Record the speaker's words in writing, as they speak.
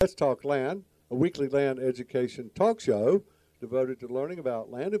Let's Talk Land, a weekly land education talk show devoted to learning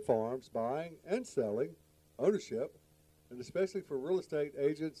about land and farms, buying and selling, ownership, and especially for real estate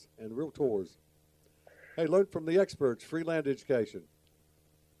agents and realtors. Hey, learn from the experts, free land education.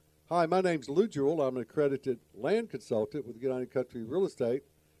 Hi, my name's Lou Jewell. I'm an accredited land consultant with United Country Real Estate,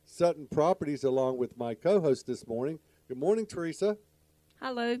 Sutton Properties, along with my co-host this morning. Good morning, Teresa.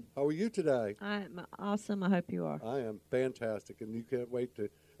 Hello. How are you today? I'm awesome. I hope you are. I am fantastic, and you can't wait to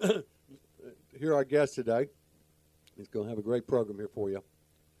hear our guest today. He's going to have a great program here for you.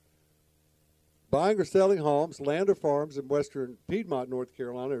 Buying or selling homes, land or farms in western Piedmont, North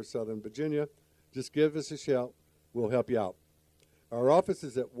Carolina, or southern Virginia, just give us a shout. We'll help you out. Our office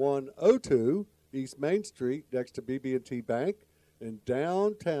is at 102 East Main Street next to BB&T Bank in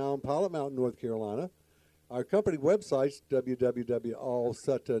downtown Pilot Mountain, North Carolina. Our company website's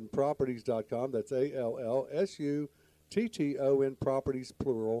www.allsuttonproperties.com. That's ALLSUTTON properties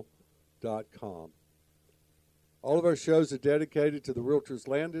plural.com. All of our shows are dedicated to the Realtors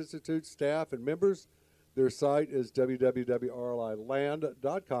Land Institute staff and members. Their site is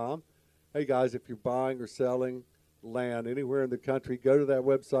www.rliland.com. Hey guys, if you're buying or selling land anywhere in the country, go to that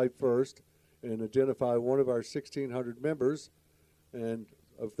website first and identify one of our 1,600 members. And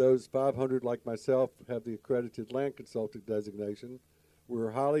of those, 500, like myself, have the accredited land consultant designation.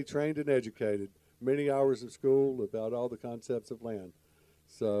 We're highly trained and educated, many hours of school about all the concepts of land.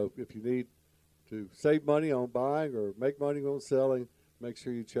 So if you need to save money on buying or make money on selling, make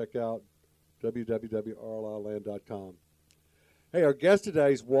sure you check out www.rliland.com. Hey, our guest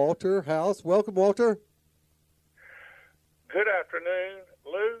today is Walter House. Welcome, Walter. Good afternoon,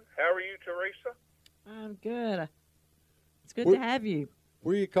 Lou. How are you, Teresa? I'm good. It's good to have you.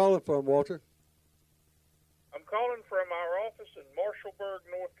 Where are you calling from, Walter? I'm calling from our office in Marshallburg,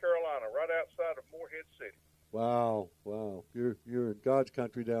 North Carolina, right outside of Morehead City. Wow. You're in God's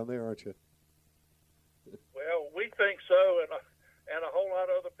country down there, aren't you? Well, we think so, and a whole lot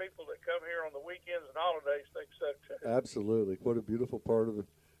of other people that come here on the weekends and holidays think so too. Absolutely. What a beautiful part of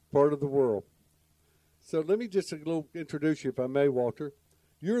the world. So let me just introduce you, if I may, Walter.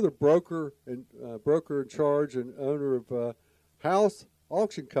 You're the broker in charge and owner of House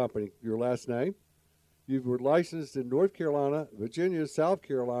Auction Company, your last name. You were licensed in North Carolina, Virginia, South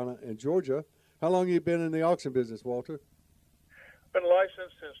Carolina, and Georgia. How long have you been in the auction business, Walter? Been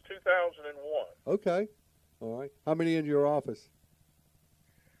licensed since 2001. Okay. All right. How many in your office?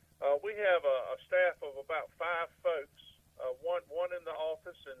 We have a staff of about 5 folks, one in the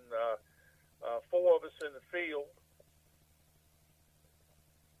office and 4 of us in the field.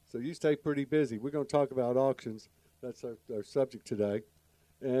 So you stay pretty busy. We're going to talk about auctions. That's our subject today.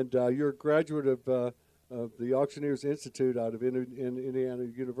 And you're a graduate of the Auctioneers Institute out of Indiana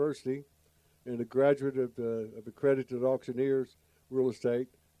University, and a graduate of Accredited Auctioneers Real Estate.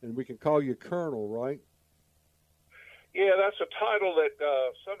 And we can call you Colonel, right? Yeah, that's a title that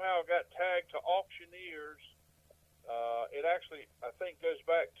somehow got tagged to auctioneers. It actually, I think, goes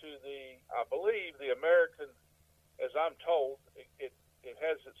back to I believe, the American, as I'm told, it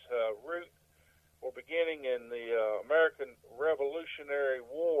has its root or beginning in the American Revolutionary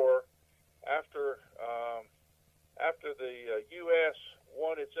War after the U.S.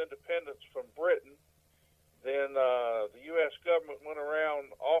 won its independence from Britain. Then the U.S. government went around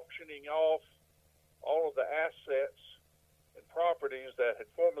auctioning off all of the assets and properties that had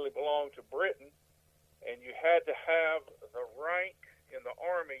formerly belonged to Britain, and you had to have the rank in the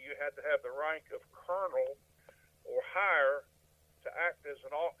Army, you had to have the rank of colonel or higher to act as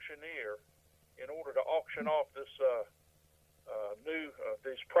an auctioneer in order to auction off this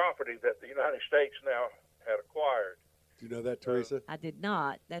property that the United States now had acquired. Do you know that, Teresa? I did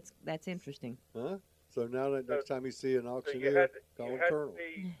not. That's interesting. Huh? So now next time you see an auctioneer, call him Colonel. You had to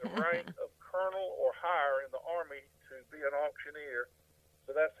be the rank of colonel or higher in the Army to be an auctioneer.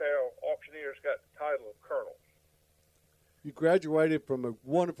 So that's how auctioneers got the title of colonel. You graduated from a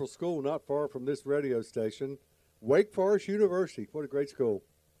wonderful school not far from this radio station, Wake Forest University. What a great school.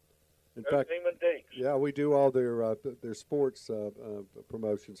 In fact, Demon Deeks. Yeah, we do all their sports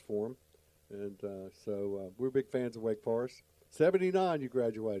promotions for them. And so we're big fans of Wake Forest. 79 you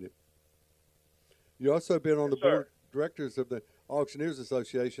graduated. You also been on the board of directors of the Auctioneers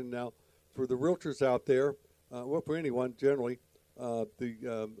Association. Now, for the realtors out there, well, for anyone generally,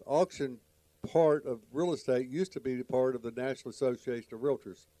 the auction part of real estate used to be part of the National Association of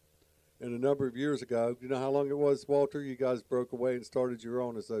Realtors. And a number of years ago, do you know how long it was, Walter? You guys broke away and started your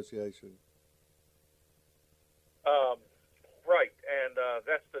own association. Right, and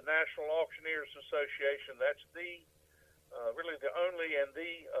that's the National Auctioneers Association. That's really the only and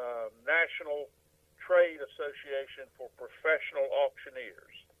the national trade association for professional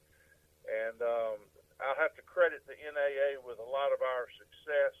auctioneers. And I'll have to credit the NAA with a lot of our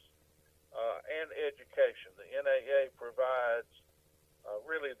success and education. The NAA provides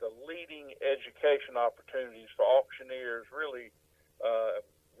really the leading education opportunities for auctioneers, really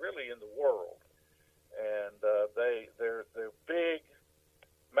in the world. And their big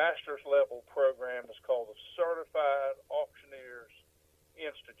master's level program is called the Certified Auctioneers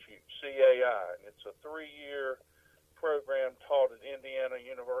Institute, CAI, and it's a 3-year program taught at Indiana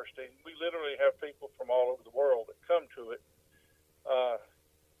University. We literally have people from all over the world that come to it,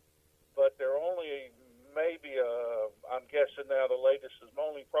 but there are only maybe, I'm guessing now the latest is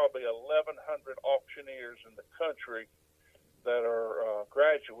only probably 1,100 auctioneers in the country that are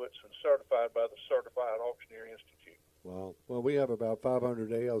graduates and certified by the Certified Auctioneer Institute. Wow. Well, we have about 500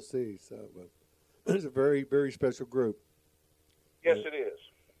 ALCs, so it's a very, very special group. Yes, it is.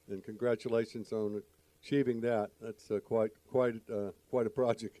 And congratulations on achieving that. That's quite a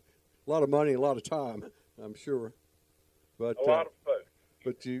project. A lot of money, a lot of time, I'm sure. But a lot of folks.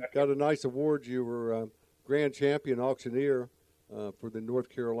 But you got a nice award. You were Grand Champion Auctioneer for the North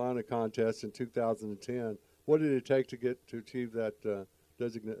Carolina contest in 2010. What did it take to achieve that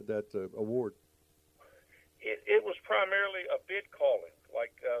award? It was primarily a bid calling,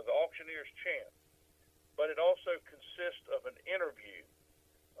 like the Auctioneer's Champ, but it also consists of an interview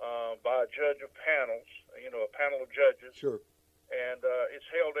by a judge of panels, a panel of judges. Sure. And it's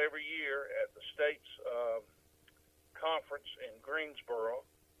held every year at the state's conference in Greensboro.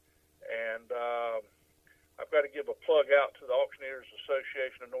 And I've got to give a plug out to the Auctioneers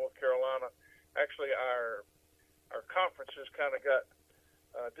Association of North Carolina. Actually, our conferences kind of got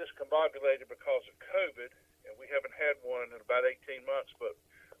discombobulated because of COVID, and we haven't had one in about 18 months, but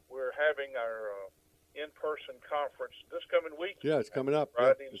we're having our in-person conference this coming weekend. Yeah, it's coming up.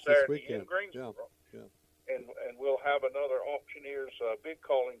 Friday and it's Saturday this weekend. in Greensboro. Yeah. And we'll have another auctioneers bid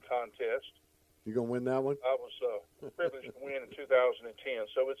calling contest. You gonna win that one? I was privileged to win in 2010.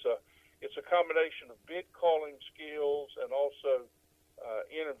 So it's a combination of bid calling skills and also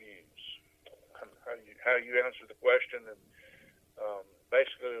interviews. How you answer the question, and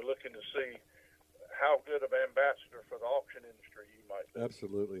basically looking to see how good of an ambassador for the auction industry you might be.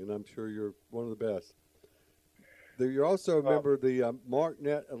 Absolutely, and I'm sure you're one of the best. You're also a member of the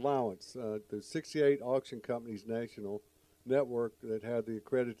MarkNet Allowance, the 68 auction companies national network that have the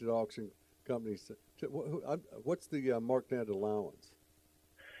accredited auction companies. What's the MarkNet Allowance?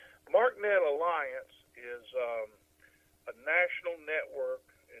 MarkNet Alliance is a national network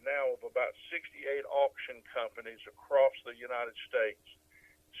now of about 68 auction companies across the United States.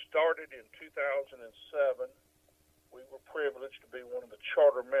 Started in 2007. We were privileged to be one of the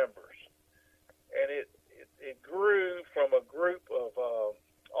charter members. And it grew from a group of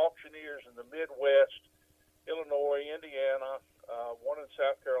auctioneers in the Midwest, Illinois, Indiana, one in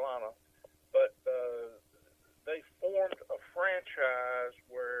South Carolina. But they formed a franchise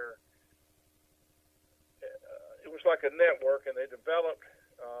where it was like a network, and they developed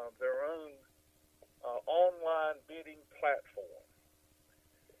their own online bidding platform.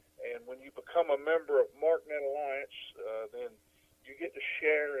 And when you become a member of MarkNet Alliance, then you get to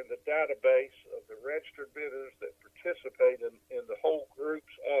share in the database of the registered bidders that participate in the whole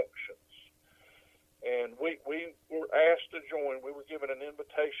group's auctions. And we were asked to join. We were given an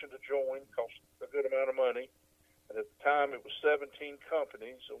invitation to join, cost a good amount of money. And at the time, it was 17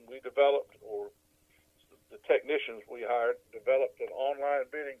 companies, and we developed, or the technicians we hired, developed an online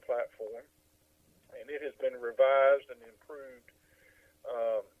bidding platform. And it has been revised and improved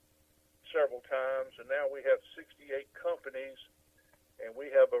several times, and now we have 68 companies, and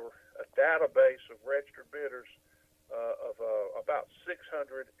we have a database of registered bidders of about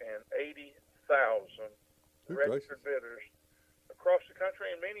 680,000 registered bidders across the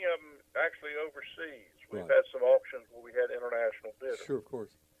country, and many of them actually overseas. We've had some auctions where we had international bidders. Sure, of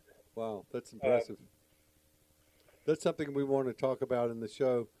course. Wow, that's impressive. That's something we want to talk about in the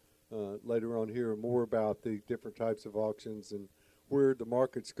show later on here, more about the different types of auctions and where the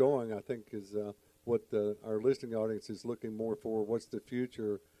market's going. I think is what our listening audience is looking more for. What's the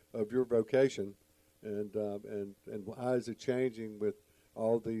future of your vocation, and how is it changing with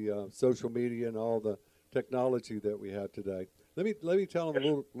all the social media and all the technology that we have today? Let me tell them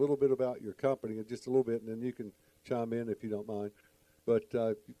a little bit about your company, just a little bit, and then you can chime in if you don't mind. But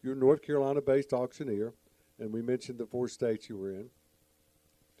you're a North Carolina-based auctioneer, and we mentioned the 4 states you were in.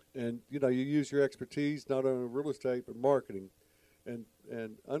 And you use your expertise not only in real estate but marketing. And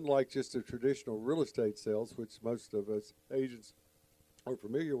unlike just the traditional real estate sales, which most of us agents are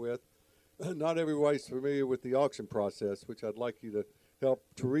familiar with, not everybody's familiar with the auction process, which I'd like you to help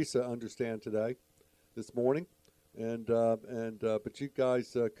Teresa understand this morning. but you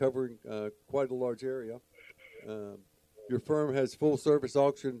guys covering quite a large area. Um, your firm has full service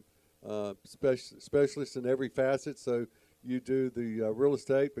auction specialists in every facet. So you do the real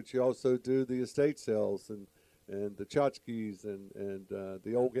estate, but you also do the estate sales and the tchotchkes and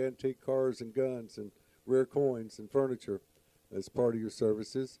the old antique cars and guns and rare coins and furniture as part of your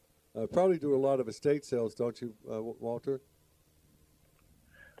services. Probably do a lot of estate sales, don't you, Walter?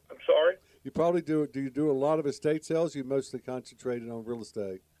 I'm sorry? You probably do. Do you do a lot of estate sales? You mostly concentrated on real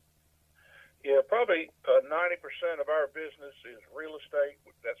estate. Yeah, probably 90% of our business is real estate.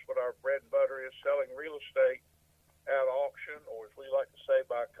 That's what our bread and butter is, selling real estate at auction, or as we like to say,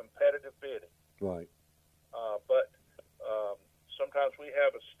 by competitive bidding. Right. But sometimes we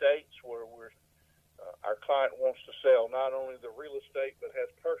have estates where our client wants to sell not only the real estate but has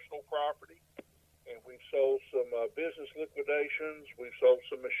personal property. And we've sold some business liquidations. We've sold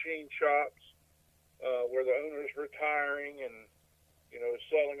some machine shops where the owner is retiring and, is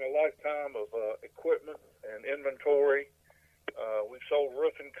selling a lifetime of equipment and inventory. We've sold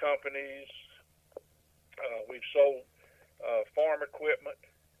roofing companies. We've sold farm equipment.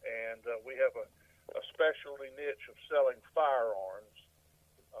 And we have a specialty niche of selling firearms.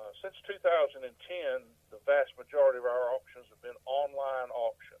 Since 2010, the vast majority of our auctions have been online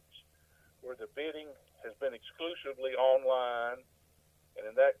auctions, where the bidding has been exclusively online, and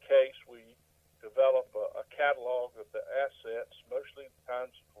in that case, we develop a catalog of the assets, mostly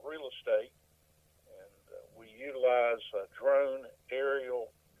kinds of real estate, and we utilize drone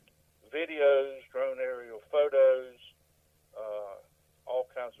aerial videos, drone aerial photos, all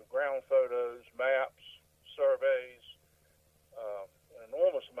kinds of ground photos, maps, surveys, an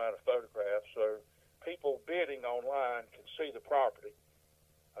enormous amount of photographs, so people bidding online can see the property.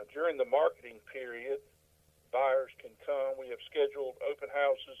 During the marketing period, buyers can come. We have scheduled open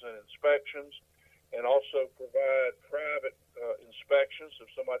houses and inspections, and also provide private inspections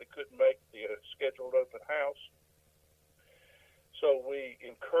if somebody couldn't make the scheduled open house. So we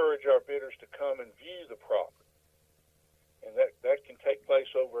encourage our bidders to come and view the property. And that can take place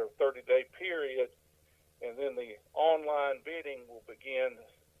over a 30-day period, and then the online bidding will begin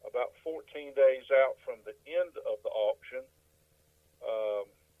about 14 days out from the end of the auction.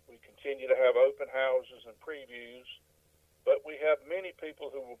 We continue to have open houses and previews, but we have many people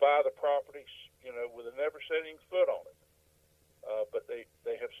who will buy the properties, with a never setting foot on it. But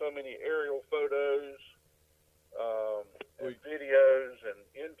they have so many aerial photos, and videos, and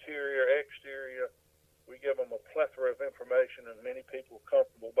interior, exterior. We give them a plethora of information, and many people are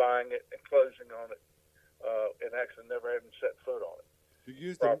comfortable buying it and closing on it, and actually never having set foot on it. Do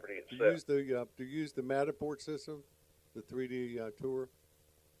you use property itself. Do you use the Matterport system, the 3D tour?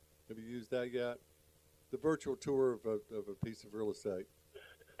 Have you used that yet? The virtual tour of a piece of real estate.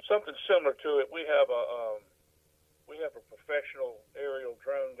 Something similar to it. We have a professional aerial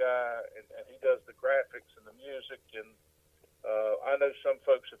drone guy, and he does the graphics and the music. And I know some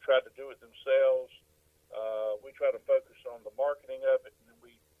folks have tried to do it themselves. We try to focus on the marketing of it, and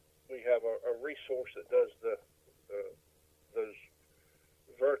we have a resource that does those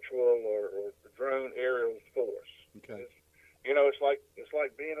virtual or the drone aerials for us. Okay. It's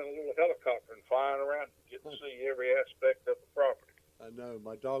like being in a little helicopter and flying around and getting to see every aspect of the property. I know.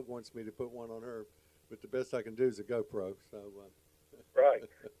 My dog wants me to put one on her, but the best I can do is a GoPro. So, Right.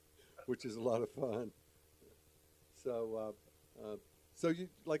 which is a lot of fun. So, so you,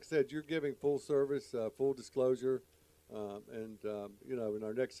 like I said, you're giving full service, full disclosure, and in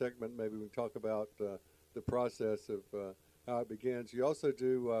our next segment, maybe we can talk about the process of how it begins. You also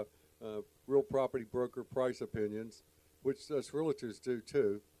do real property broker price opinions, which us realtors do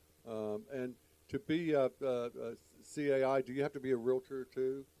too. And to be a CAI, do you have to be a realtor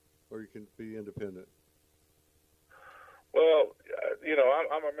too, or you can be independent? Well,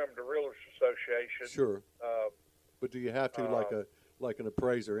 I'm a member of the Realtors Association. Sure. But do you have to, like an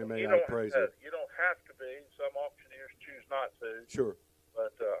appraiser, MAI appraiser? You don't have to be. Some auctioneers choose not to. Sure.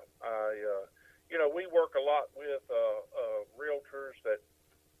 But we work a lot with realtors that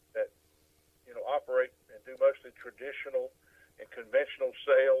operate and do mostly traditional and conventional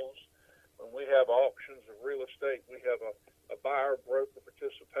sales. When we have auctions of real estate, we have a buyer broker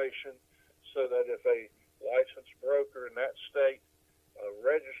participation, so that if a licensed broker in that state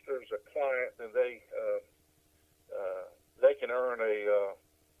registers a client, then they can earn a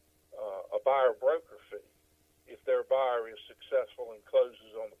buyer broker fee if their buyer is successful and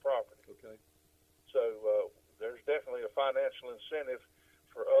closes on the property. Okay. So there's definitely a financial incentive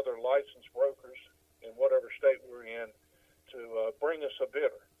for other licensed brokers in whatever state we're in to bring us a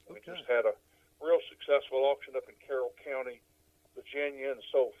bidder. We just had a real successful auction up in Carroll County, Virginia, and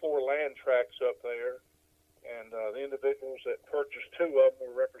sold 4 land tracts up there. and the individuals that purchased two of them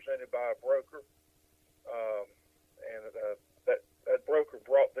were represented by a broker, and that broker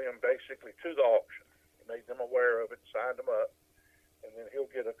brought them basically to the auction, made them aware of it, signed them up, and then he'll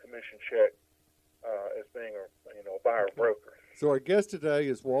get a commission check as being a buyer broker. So our guest today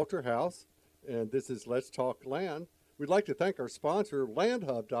is Walter House, and this is Let's Talk Land. We'd like to thank our sponsor,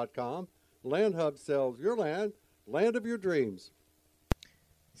 LandHub.com. LandHub sells your land, land of your dreams.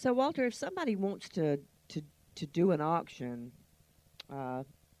 So, Walter, if somebody wants to do an auction,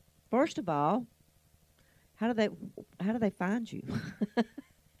 first of all, how do they find you?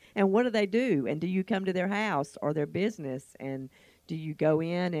 And what do they do? And do you come to their house or their business? And do you go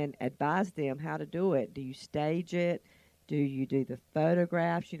in and advise them how to do it? Do you stage it? Do you do the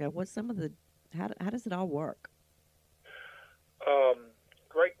photographs? What's some of the how does it all work?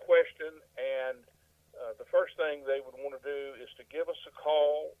 Great question. And the first thing they would want to do is to give us a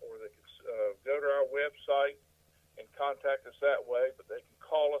call, or they can go to our website and contact us that way. But they can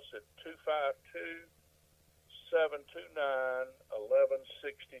call us at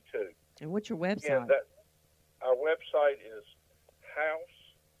 252-729-1162. And what's your website? Again, our website is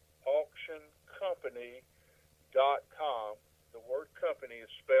houseauctioncompany.com. The word company is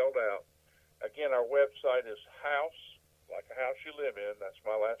spelled out. Again, our website is house, like a house you live in. That's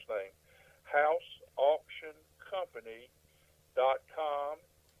my last name. houseauctioncompany.com.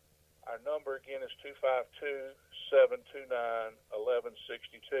 Our number again is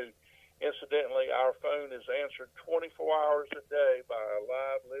 252-729-1162. Incidentally, our phone is answered 24 hours a day by a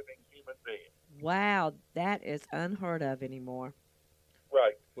live living human being. Wow, that is unheard of anymore.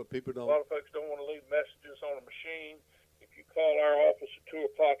 Right. What people A don't. lot of folks don't want to leave messages on a machine. If you call our office at 2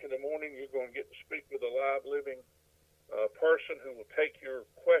 o'clock in the morning, you're going to get to speak with a live living person who will take your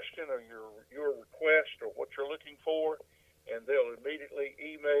question or your request or what you're looking for, and they'll immediately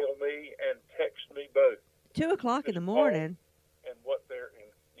email me and text me both. 2 o'clock in the morning. And what they're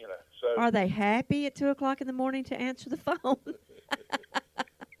in, so. Are they happy at 2 o'clock in the morning to answer the phone? Well,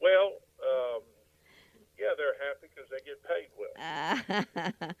 yeah, they're happy because they get paid well.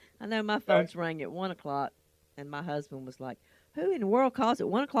 I know my phone's rang at 1 o'clock, and my husband was like, "Who in the world calls at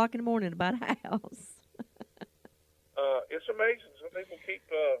 1 o'clock in the morning about a house?" It's amazing. Some people keep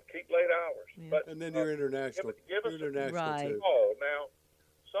late hours. Yeah. But, And then you're international. give us You're international Right. too. call. Now,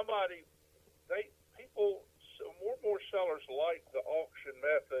 more sellers like the auction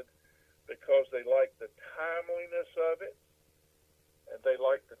method because they like the timeliness of it, and they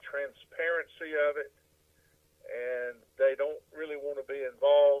like the transparency of it, and they don't really want to be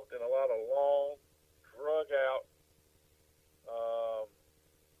involved in a lot of long, drug-out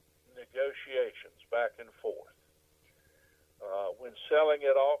negotiations back and forth. When selling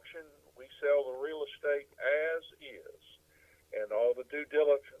at auction, we sell the real estate as is, and all the due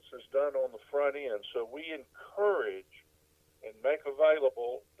diligence is done on the front end. So we encourage and make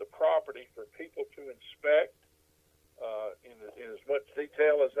available the property for people to inspect in as much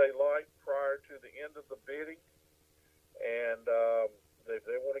detail as they like prior to the end of the bidding. And if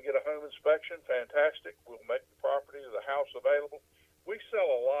they want to get a home inspection, fantastic. We'll make the property or the house available. We sell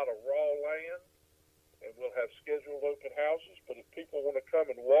a lot of raw land, and we'll have scheduled open houses. But if people want to come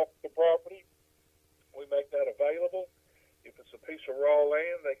and walk the property, we make that available. If it's a piece of raw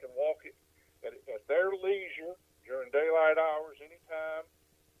land, they can walk it at their leisure during daylight hours, anytime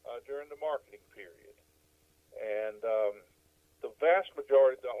during the marketing period. And the vast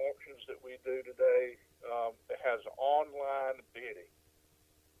majority of the auctions that we do today has online bidding.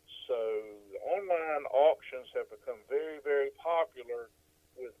 So the online auctions have become very, very popular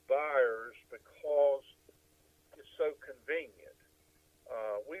with buyers because it's so convenient.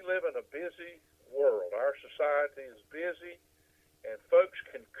 We live in a busy world. Our society is busy, and folks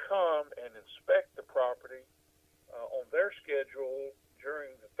can come and inspect the property on their schedule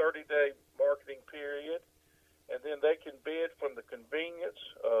during the 30-day marketing period, and then they can bid from the convenience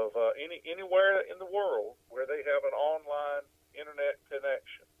of anywhere in the world where they have an online internet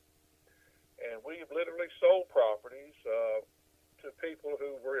connection. And we've literally sold properties to people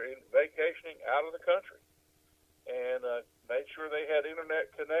who were vacationing out of the country and made sure they had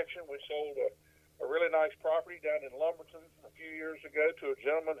internet connection. We sold a really nice property down in Lumberton a few years ago to a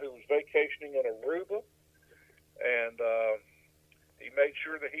gentleman who was vacationing in Aruba, and he made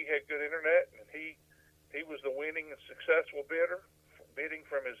sure that he had good internet, and he was the winning and successful bidder, bidding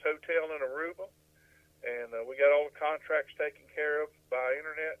from his hotel in Aruba, and we got all the contracts taken care of by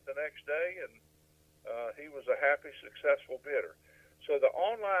internet the next day, and he was a happy, successful bidder. So the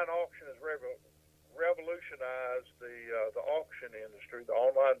online auction has revolutionized the auction industry, the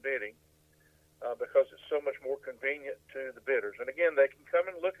online bidding, because it's so much more convenient to the bidders. And again, they can come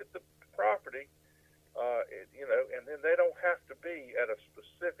and look at the property and then they don't have to be at a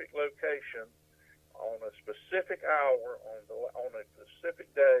specific location on a specific hour on a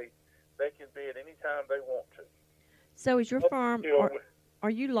specific day. They can be at any time they want to. So is your farm, You know, are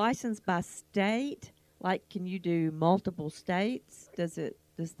you licensed by state? Like, can you do multiple states? Does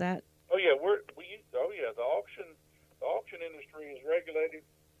that? Oh yeah, the auction industry is regulated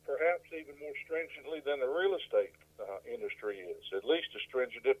perhaps even more stringently than the real estate industry is, at least as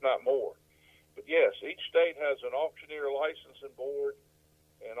stringent, if not more. But yes, each state has an auctioneer licensing board,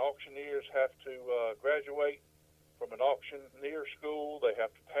 and auctioneers have to graduate from an auctioneer school. They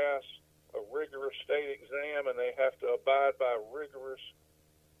have to pass a rigorous state exam, and they have to abide by rigorous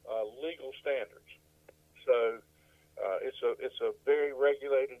legal standards. So it's a very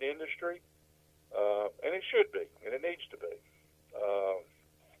regulated industry, and it should be, and it needs to be.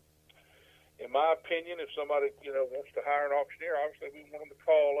 In my opinion, if somebody wants to hire an auctioneer, obviously we want them to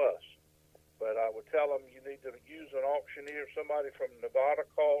call us. But I would tell them you need to use an auctioneer. If somebody from Nevada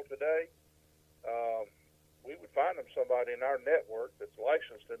called today, we would find them somebody in our network that's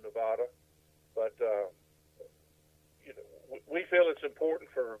licensed in Nevada. But we feel it's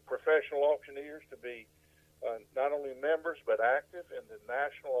important for professional auctioneers to be not only members but active in the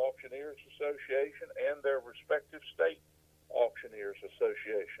National Auctioneers Association and their respective state auctioneers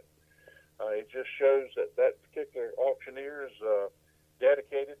association. It just shows that particular auctioneer is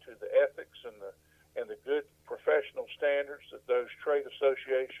dedicated to the ethics and the good professional standards that those trade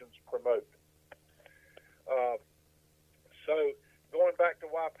associations promote. So going back to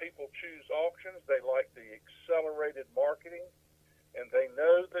why people choose auctions, they like the accelerated marketing, and they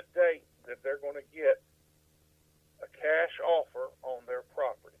know the date that they're going to get a cash offer on their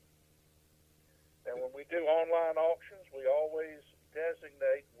property. And when we do online auctions, we always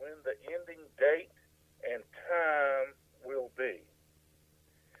designate when the ending date and time will be.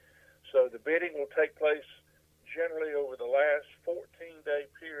 So the bidding will take place generally over the last 14-day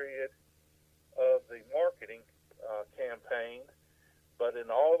period of the marketing campaign, but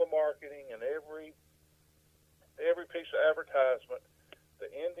in all the marketing and every piece of advertisement, the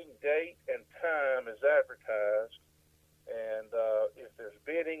ending date and time is advertised, and if there's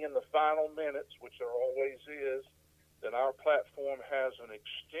bidding in the final minutes, which there always is, then our platform has an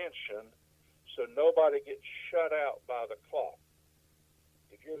extension so nobody gets shut out by the clock.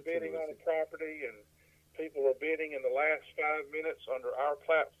 If you're bidding on a property and people are bidding in the last 5 minutes under our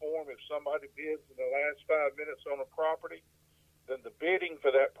platform, if somebody bids in the last 5 minutes on a property, then the bidding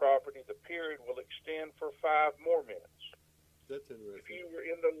for that property, the period will extend for 5 more minutes. That's interesting. If you were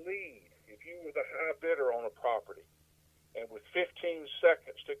in the lead, if you were the high bidder on a property, and with 15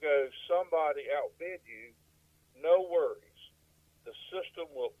 seconds to go, somebody outbid you, no worries. The system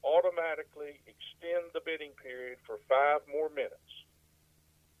will automatically extend the bidding period for 5 more minutes.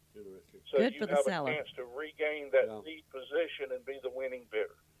 Interesting. So Good you for the have seller. a chance to regain that lead position and be the winning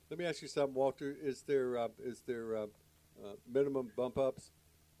bidder. Let me ask you something, Walter. Is there minimum bump ups?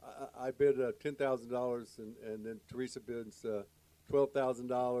 I bid $10,000, and then Teresa bids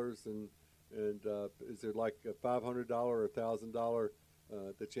 $12,000, and is there like a $500 or $1,000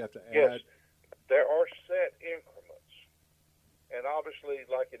 that you have to add? Yes, there are set increments, and obviously,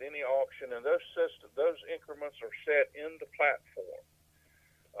 like at any auction, and those increments are set in the platform.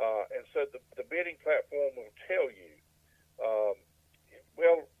 And so the bidding platform will tell you,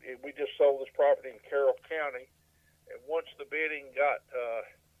 we just sold this property in Carroll County, and once the bidding got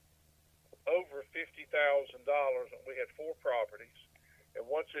over $50,000, and we had 4 properties, and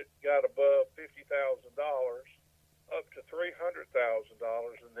once it got above $50,000, up to $300,000,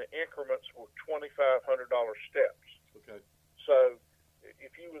 and the increments were $2,500 steps. Okay. So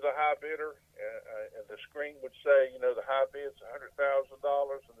if you were the high bidder, and the screen would say, the high bid's $100,000,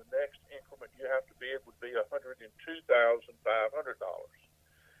 and the next increment you have to bid would be $102,500.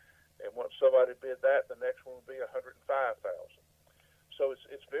 And once somebody bid that, the next one would be $105,000. So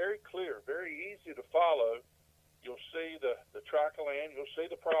it's very clear, very easy to follow. You'll see the tract of land, you'll see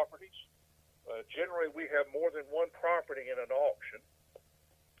the properties. Generally, we have more than one property in an auction.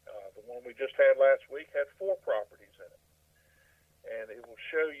 The one we just had last week had 4 properties in it. And it will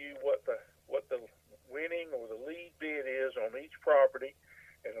show you what the winning or the lead bid is on each property,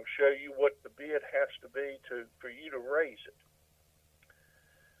 and it'll show you what the bid has to be for you to raise it.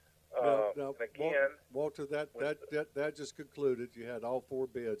 Now, again, Walter, that just concluded. You had all 4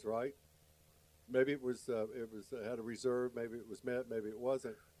 bids, right? Maybe it was had a reserve. Maybe it was met. Maybe it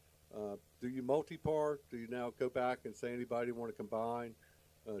wasn't. Do you multi-par? Do you now go back and say anybody want to combine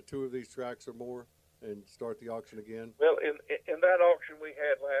 2 of these tracts or more and start the auction again? Well, in that auction we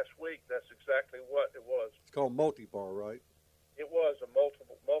had last week, that's exactly what it was. It's called multi-par, right? It was a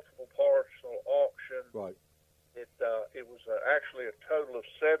multiple multiple parcel auction. Right. It was actually a total of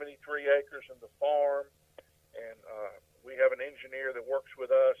 73 acres in the farm, and we have an engineer that works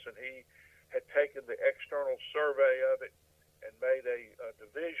with us, and he had taken the external survey of it and made a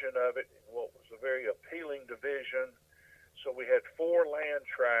division of it, what was a very appealing division. So we had 4 land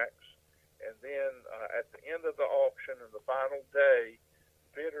tracts, and then at the end of the auction and the final day,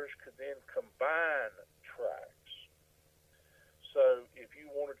 bidders could then combine tracts. So if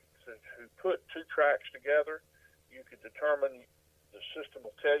you wanted to put 2 tracts together, you could determine, the system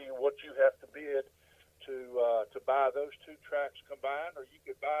will tell you what you have to bid to buy those 2 tracts combined, or you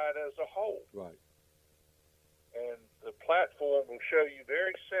could buy it as a whole. Right. And the platform will show you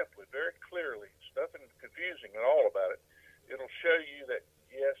very simply, very clearly, it's nothing confusing at all about it. It'll show you that,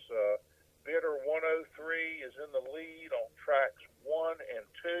 yes, bidder 103 is in the lead on tracks 1 and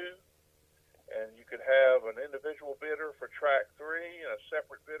 2, and you could have an individual bidder for track 3 and a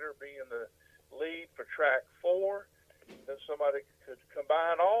separate bidder be in the lead for track 4. Then somebody could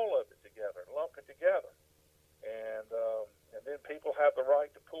combine all of it together, lump it together, and then people have the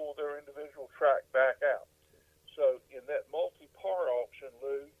right to pull their individual track back out. So in that multi-part auction,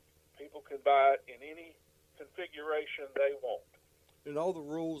 Lou, people can buy it in any configuration they want. And all the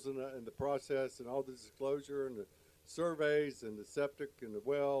rules and the process and all the disclosure and the surveys and the septic and the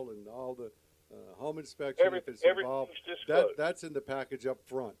well and all the home inspection, if it's involved, that's in the package up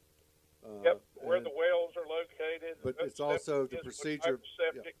front. Yep, where the wells are located. But it's also the procedure.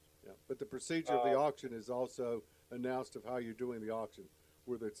 Yeah, but the procedure of the auction is also announced of how you're doing the auction,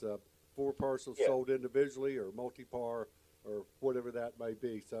 whether it's 4 parcels sold individually or multi-par or whatever that may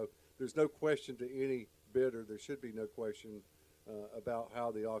be. So there's no question to any bidder. There should be no question about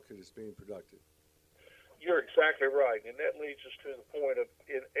how the auction is being conducted. You're exactly right, and that leads us to the point of,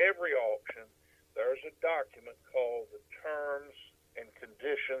 in every auction, there's a document called the Terms and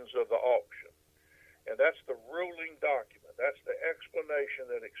Conditions of the Auction, and that's the ruling document. That's the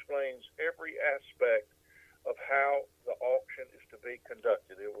explanation that explains every aspect of how the auction is to be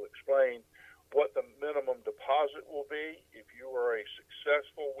conducted. It will explain what the minimum deposit will be if you are a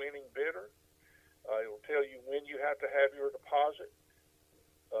successful winning bidder. It will tell you when you have to have your deposit.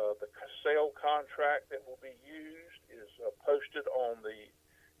 The sale contract that will be used is posted on the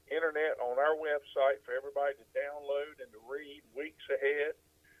internet on our website for everybody to download and to read weeks ahead,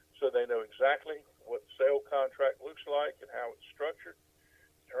 so they know exactly what the sale contract looks like and how it's structured.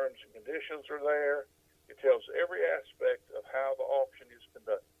 Terms and conditions are there. It tells every aspect of how the auction is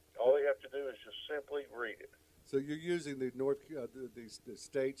conducted. All they have to do is just simply read it. So you're using the the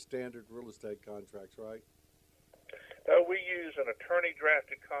state standard real estate contracts, right? No, we use an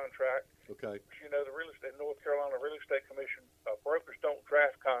attorney-drafted contract. Okay. You know, the North Carolina Real Estate Commission, brokers don't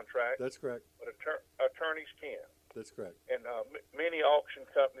draft contracts. That's correct. But attorneys can. That's correct. And many auction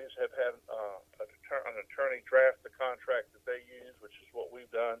companies have had an attorney draft the contract that they use, which is what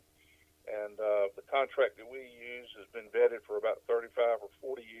we've done. And the contract that we use has been vetted for about 35 or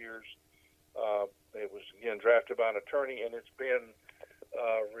 40 years. It was, again, drafted by an attorney, and it's been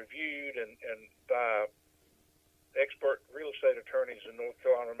reviewed and by expert real estate attorneys in North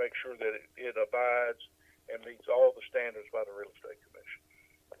Carolina to make sure that it abides and meets all the standards by the Real Estate Commission.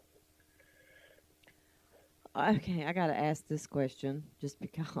 Okay, I got to ask this question just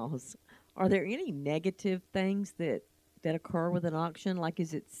because. Are there any negative things that occur with an auction? Like,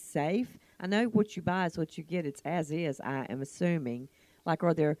 is it safe? I know what you buy is what you get. It's as is, I am assuming. Like,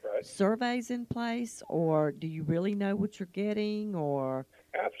 are there surveys in place, or do you really know what you're getting? Or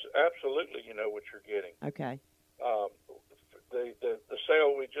Absolutely, you know what you're getting. Okay. The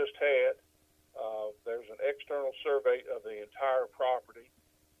sale we just had, there's an external survey of the entire property.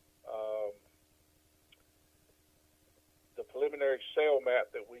 The preliminary sale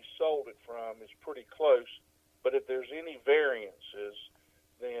map that we sold it from is pretty close, but if there's any variances,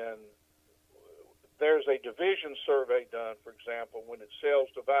 then there's a division survey done, for example, when it's sales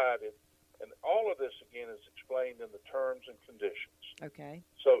divided, and all of this, again, is explained in the terms and conditions. Okay.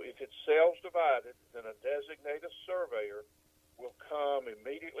 So if it's sales divided, then a designated surveyor will come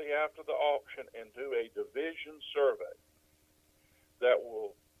immediately after the auction and do a division survey that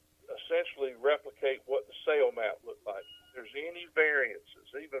will essentially replicate what the sale map looked like. If there's any variances,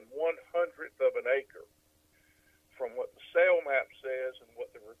 even 1/100th of an acre from what the sale map says and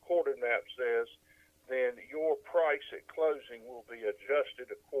what the recorded map says, then your price at closing will be adjusted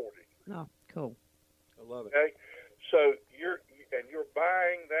accordingly. Oh, cool. I love it. Okay, so you're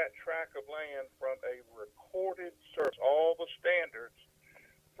buying that tract of land from a recorded survey, all the standards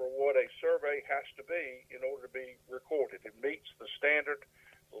for what a survey has to be in order to be recorded. It meets the standard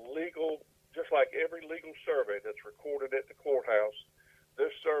legal, just like every legal survey that's recorded at the courthouse.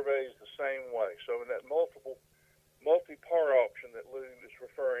 this survey is the same way. So in that multi-part auction that Lou is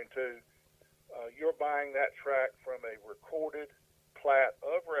referring to, you're buying that tract from a recorded plat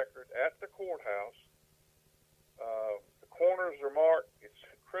of record at the courthouse. The corners are marked. It's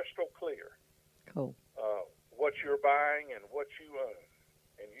crystal clear. Cool. What you're buying and what you own.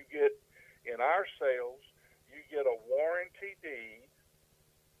 And you get, in our sales, you get a warranty deed,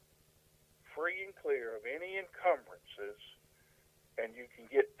 free and clear of any encumbrances, and you can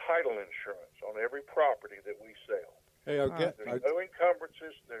get title insurance on every property that we sell. Hey, There's no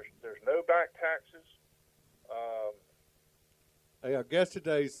encumbrances. There's no back taxes. Hey, our guest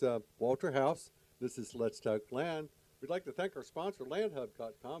today is Walter House. This is Let's Talk Land. We'd like to thank our sponsor,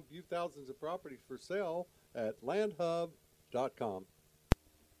 LandHub.com. View thousands of properties for sale at LandHub.com.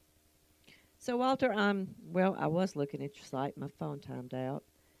 So, Walter, I was looking at your site. My phone timed out.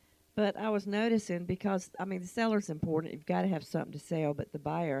 But I was noticing because, the seller's important. You've got to have something to sell, but the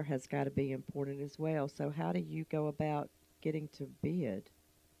buyer has got to be important as well. So how do you go about getting to bid?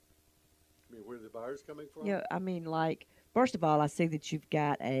 I mean, where are the buyers coming from? Yeah, first of all, I see that you've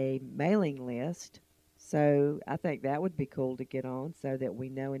got a mailing list. So I think that would be cool to get on so that we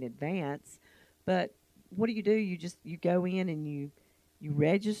know in advance. But what do? You go in and you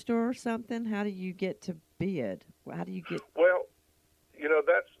register or something? How do you get to bid? How do you get? Well,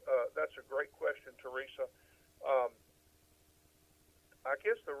 that's a great question, Teresa. I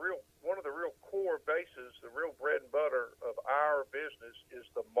guess one of the real core bases, the real bread and butter of our business is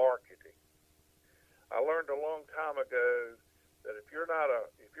the marketing. I learned a long time ago that if you're not a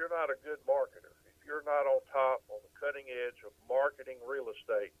good marketer, if you're not on top, on the cutting edge of marketing real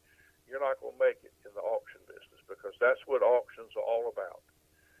estate, you're not going to make it in the auction business, because that's what auctions are all about.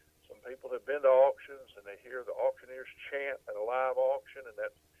 Some people have been to auctions and they hear the auctioneers chant at a live auction, and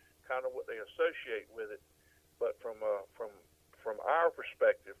that's kind of what they associate with it. But from our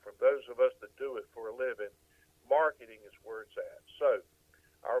perspective, from those of us that do it for a living, marketing is where it's at. So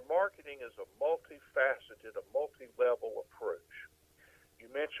our marketing is a multifaceted, a multi-level approach. You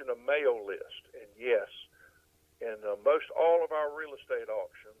mentioned a mail list, and yes, in most all of our real estate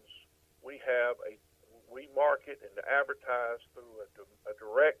auctions, we market and advertise through a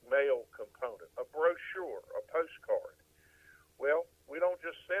direct mail component, a brochure, a postcard. Well, we don't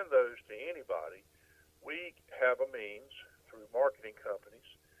just send those to anybody. We have a means through marketing companies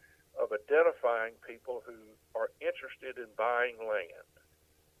of identifying people who are interested in buying land.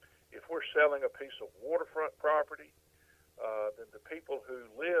 If we're selling a piece of waterfront property, then the people who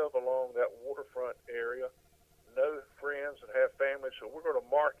live along that waterfront area know friends and have families, so we're going to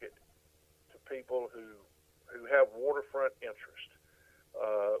market to people who have waterfront interest.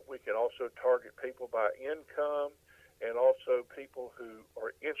 We can also target people by income and also people who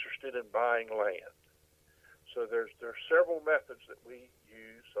are interested in buying land. So there's several methods that we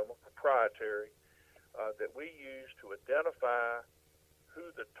use, some are proprietary, that we use to identify who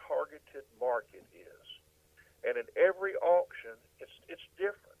the targeted market is. And in every auction, it's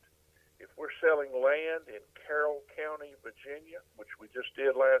different. If we're selling land in Carroll County, Virginia, which we just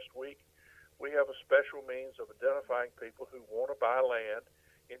did last week, we have a special means of identifying people who want to buy land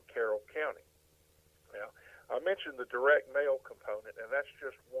in Carroll County. Now, I mentioned the direct mail component, and that's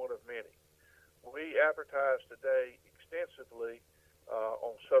just one of many. We advertise today extensively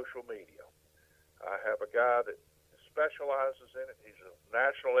on social media. I have a guy that specializes in it. He's a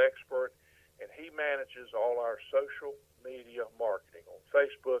national expert, and he manages all our social media marketing on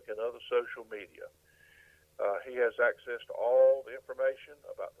Facebook and other social media. He has access to all the information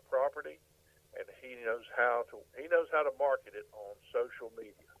about the property, and he knows how to market it on social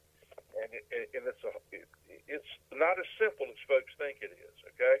media. And it's not as simple as folks think it is.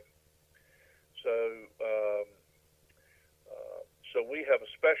 Okay, so we have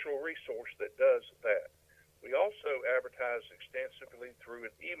a special resource that does that. We also advertise extensively through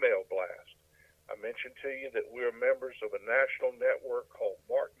an email blast. I mentioned to you that we're members of a national network called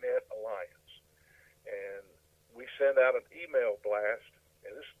MarkNet Alliance, and we send out an email blast.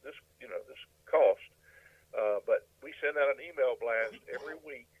 And this cost, but we send out an email blast every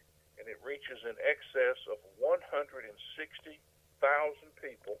week, and it reaches in excess of 160,000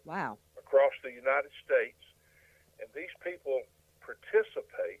 people. Wow. Across the United States, and these people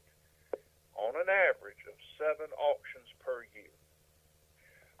participate on an average of 7 auctions per year.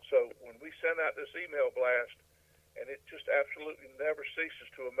 So when we send out this email blast, and it just absolutely never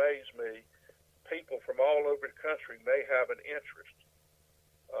ceases to amaze me, people from all over the country may have an interest.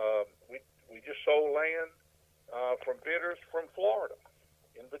 We just sold land from bidders from Florida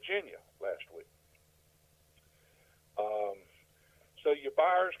in Virginia last week. So your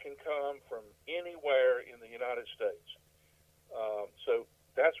buyers can come from anywhere in the United States. So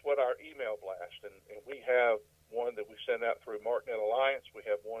that's what our email blast, and we have one that we send out through MarkNet Alliance. We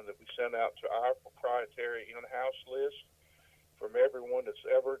have one that we send out to our proprietary in-house list from everyone that's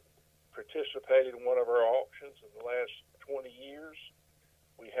ever participated in one of our auctions in the last 20 years.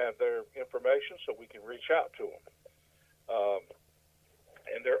 We have their information so we can reach out to them.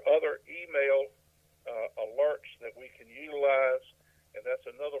 And there are other email alerts that we can utilize, and that's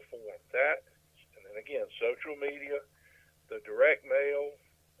another form. That, and then again, social media, the direct mail.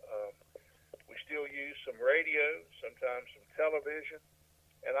 We still use some radio, sometimes some television.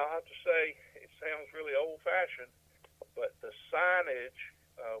 And I'll have to say, it sounds really old-fashioned, but the signage,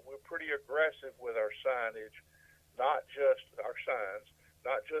 we're pretty aggressive with our signage, not just our signs,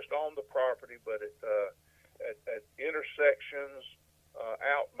 not just on the property, but at intersections,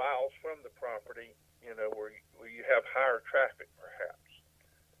 out miles from the property, where you have higher traffic, perhaps.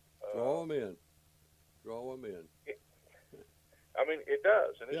 Draw them in. Draw them in. I mean, it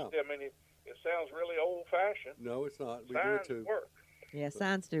does. And Yeah. it sounds really old-fashioned. No, it's not. We Signs do it too. work. Yeah,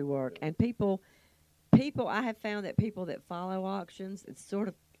 signs do work, and people, I have found that people that follow auctions, it's sort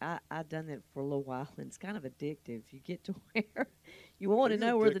of, I've done that for a little while, and it's kind of addictive. You get to where you want to You're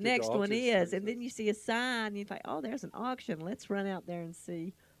know where the addicted to next one auctions, is, so- and then you see a sign, and you think, oh, there's an auction. Let's run out there and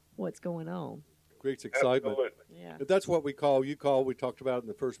see what's going on. Creates excitement. Absolutely. Yeah. And that's what we talked about in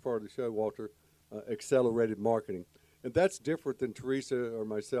the first part of the show, Walter, accelerated marketing. And that's different than Teresa or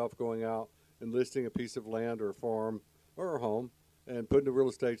myself going out and listing a piece of land or a farm or a home and putting a real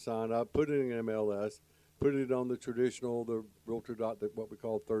estate sign up, putting it in MLS, putting it on the traditional, the realtor what we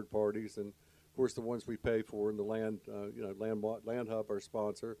call third parties, and of course the ones we pay for in the land, Land Hub, our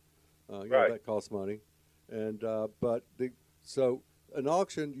sponsor. Right. That costs money. And so an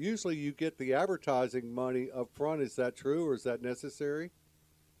auction, usually you get the advertising money up front. Is that true, or is that necessary?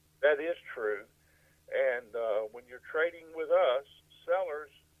 That is true. And when you're trading with us, sellers,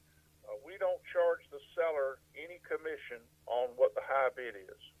 we don't charge the seller any commission on what the high bid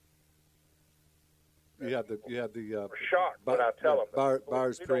is. You have the They're shocked when I tell them that.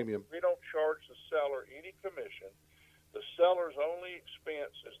 buyer's premium. We don't charge the seller any commission. The seller's only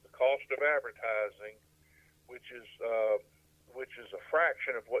expense is the cost of advertising, which is a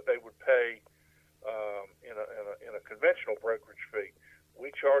fraction of what they would pay in a conventional brokerage fee.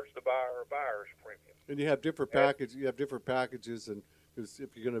 We charge the buyer a buyer's premium. And you have different packages. You have different packages, and because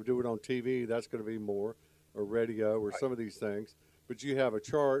if you're going to do it on TV, that's going to be more, or radio, or some of these things. But you have a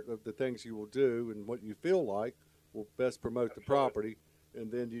chart of the things you will do and what you feel like will best promote the property,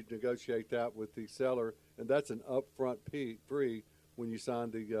 and then you negotiate that with the seller, and that's an upfront fee when you sign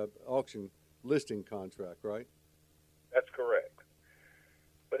the auction listing contract, right? That's correct.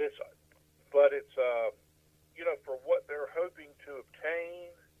 But it's for what they're hoping to obtain,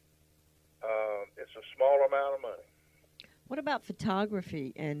 it's a small amount of money. What about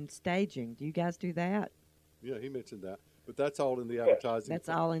photography and staging? Do you guys do that? Yeah, he mentioned that. But that's all in the advertising. That's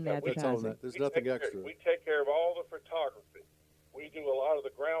all in the Yeah, That's all in advertising. that. There's We nothing take care- extra. We take care of all the photography. We do a lot of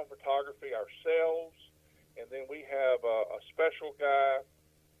the ground photography ourselves, and then we have a special guy.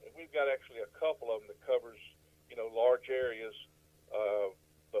 And we've got actually a couple of them that covers, large areas.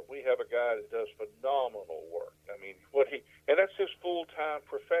 But we have a guy that does phenomenal work. I mean, and that's his full-time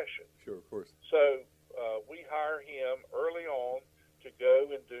profession. Sure, of course. So we hire him early on to go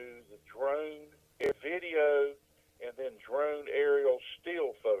and do the drone video and then drone aerial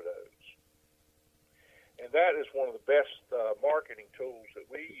still photos. And that is one of the best marketing tools that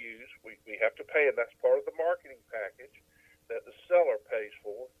we use. We have to pay, and that's part of the marketing package that the seller pays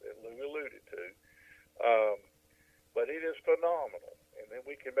for, that Lou alluded to. But it is phenomenal. And then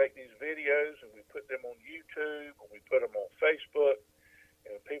we can make these videos, and we put them on YouTube, and we put them on Facebook,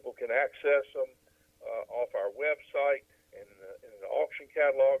 and people can access them off our website and in the auction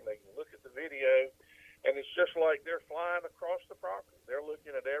catalog. They can look at the video, and it's just like they're flying across the property. They're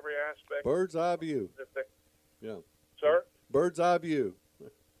looking at every aspect. Bird's eye view. Yeah. Sir? Bird's eye view.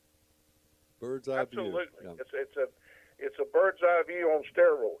 Bird's eye view. Absolutely. Yeah. It's a bird's eye view on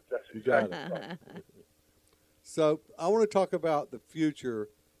steroids. That's You got exactly it. right. So I want to talk about the future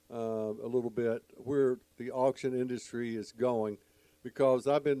a little bit, where the auction industry is going, because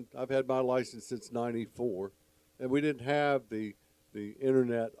I've had my license since '94, and we didn't have the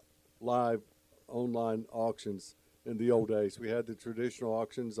internet live online auctions in the old days. We had the traditional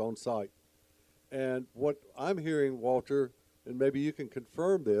auctions on site. And what I'm hearing, Walter, and maybe you can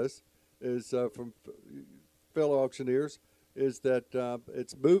confirm this, is from fellow auctioneers, is that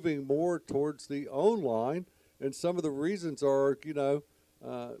it's moving more towards the online. And some of the reasons are,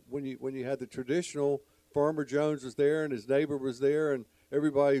 when you had the traditional, Farmer Jones was there and his neighbor was there and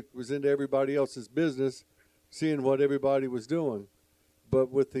everybody was into everybody else's business. seeing what everybody was doing.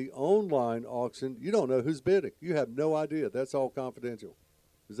 But with the online auction, you don't know who's bidding. You have no idea. That's all confidential.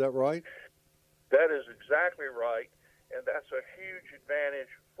 Is that right? That is exactly right, and that's a huge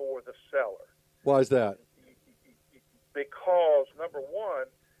advantage for the seller. Why is that? Because, number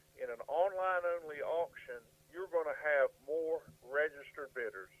one, in an online-only auction, you're going to have more registered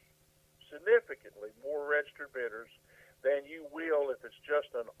bidders, significantly more registered bidders than you will if it's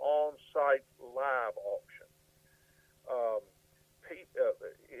just an on-site live auction.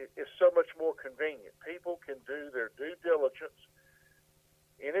 It's so much more convenient. People can do their due diligence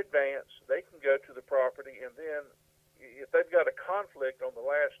in advance. They can go to the property, and then if they've got a conflict on the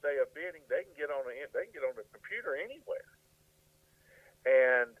last day of bidding, they can get on the computer anywhere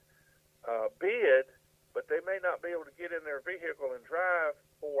and bid, but they may not be able to get in their vehicle and drive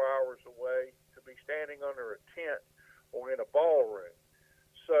 4 hours away to be standing under a tent or in a ballroom.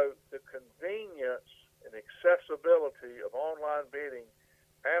 So the convenience and accessibility of online bidding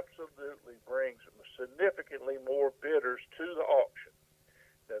absolutely brings significantly more bidders to the auction.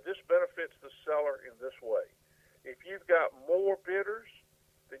 Now, this benefits the seller in this way. If you've got more bidders,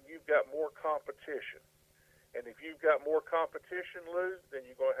 then you've got more competition. And if you've got more competition, Lou, then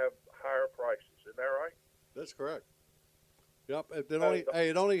you're going to have higher prices. Isn't that right? That's correct. Yep. Bidding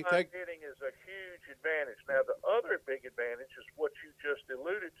is a huge advantage. Now, the other big advantage is what you just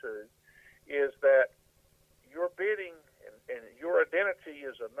alluded to, is that your bidding and your identity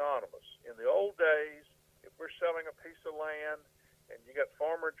is anonymous. In the old days, if we're selling a piece of land and you got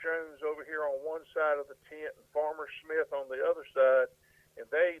Farmer Jones over here on one side of the tent and Farmer Smith on the other side, and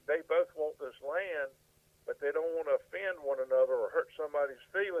they both want this land, but they don't want to offend one another or hurt somebody's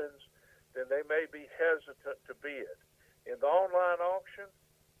feelings, then they may be hesitant to bid. In the online auction,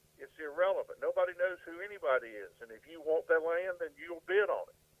 it's irrelevant. Nobody knows who anybody is, and if you want that land, then you'll bid on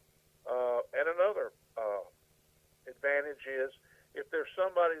it. And another advantage is if there's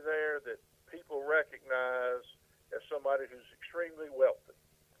somebody there that people recognize as somebody who's extremely wealthy,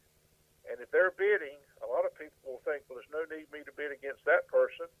 and if they're bidding, a lot of people will think, well, there's no need me to bid against that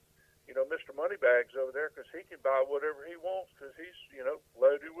person. Mr. Moneybags over there, because he can buy whatever he wants because he's,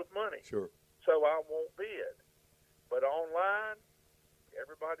 loaded with money. Sure. So I won't bid. But online,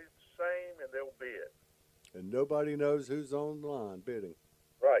 everybody's the same, and they'll bid. And nobody knows who's online bidding.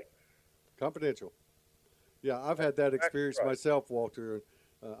 Right. Confidential. Yeah, I've had that experience myself, Walter.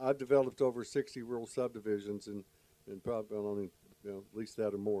 I've developed over 60 rural subdivisions, and probably only at least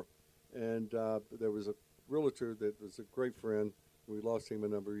that or more. And there was a realtor that was a great friend. We lost him a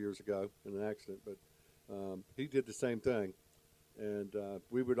number of years ago in an accident, but he did the same thing. And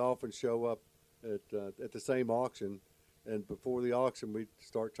we would often show up at the same auction, and before the auction, we'd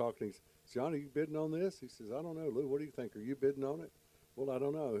start talking. He says, John, are you bidding on this? He says, I don't know, Lou. What do you think? Are you bidding on it? Well, I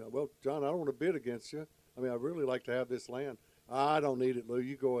don't know. Well, John, I don't want to bid against you. I mean, I really like to have this land. I don't need it, Lou.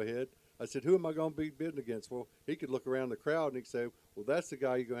 You go ahead. I said, who am I going to be bidding against? Well, he could look around the crowd and he'd say, well, that's the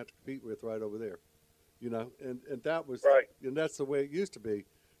guy you're going to have to compete with right over there. And that was right. And that's the way it used to be.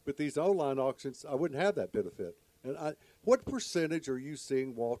 But these online auctions, I wouldn't have that benefit. And what percentage are you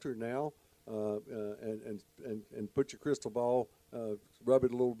seeing, Walter, now? And put your crystal ball, rub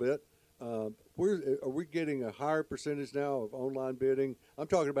it a little bit. Are we getting a higher percentage now of online bidding? I'm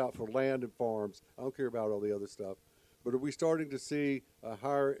talking about for land and farms. I don't care about all the other stuff. But are we starting to see a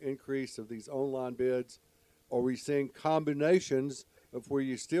higher increase of these online bids? Are we seeing combinations of where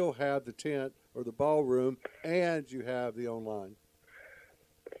you still have the tent or the ballroom and you have the online?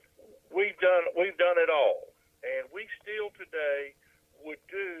 We've done it all, and we still today would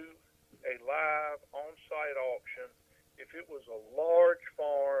do a live on-site auction if it was a large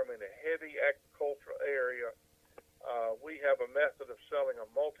farm in a heavy agricultural area. We have a method of selling a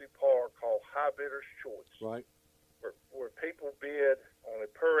multi-par called High Bidder's Choice, right? Where people bid on a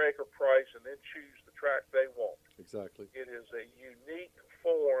per acre price and then choose the tract they want. Exactly. It is a unique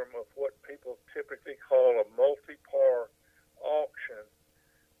form of what people typically call a multi-par auction,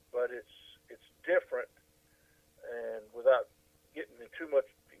 but it's different, and without getting too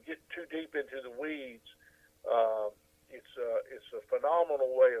deep into the weeds, it's a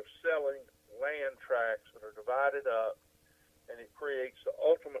phenomenal way of selling land tracts that are divided up, and it creates the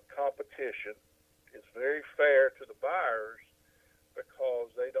ultimate competition. It's very fair to the buyers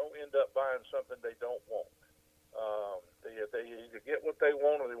because they don't end up buying something they don't want. They either get what they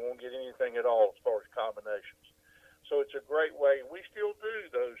want or they won't get anything at all as far as combinations. So it's a great way. We still do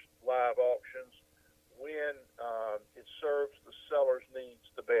those live auctions when it serves the seller's needs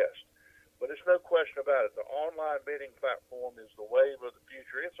the best. But it's no question about it. The online bidding platform is the wave of the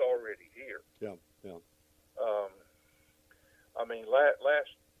future. It's already here. Yeah. I mean,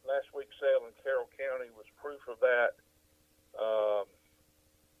 last week's sale in Carroll County was proof of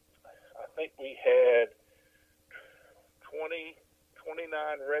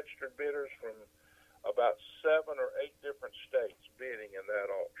registered bidders from about 7 or 8 different states bidding in that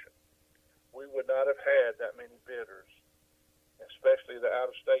auction. We would not have had that many bidders, especially the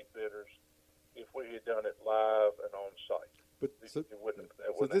out-of-state bidders, if we had done it live and on site. But It wouldn't have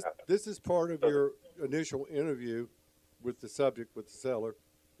happened. this is part of your initial interview with the subject, with the seller,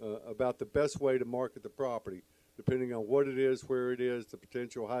 about the best way to market the property, depending on what it is, where it is, the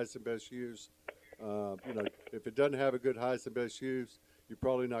potential highest and best use. If it doesn't have a good highest and best use, you're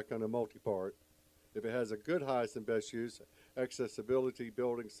probably not going to multi-part. If it has a good highest and best use, accessibility,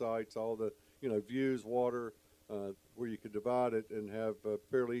 building sites, all the views, water, where you could divide it and have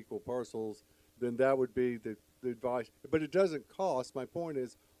fairly equal parcels, then that would be the advice. But it doesn't cost. My point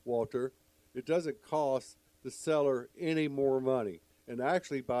is, Walter, it doesn't cost the seller any more money. And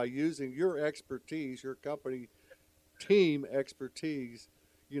actually, by using your expertise, your company team expertise,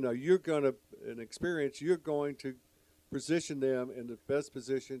 you're going to, an experience, you're going to position them in the best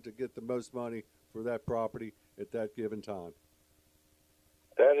position to get the most money for that property at that given time.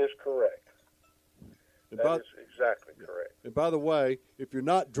 That is correct. That is exactly correct. And by the way, if you're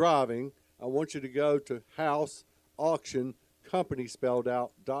not driving, I want you to go to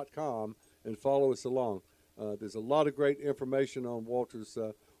houseauctioncompany.com and follow us along. There's a lot of great information on Walter's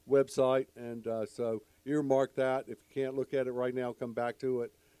website, and so earmark that. If you can't look at it right now, come back to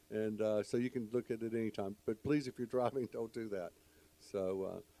it, and so you can look at it anytime. But please, if you're driving, don't do that.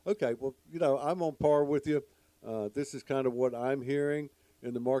 So, okay, well, I'm on par with you. This is kind of what I'm hearing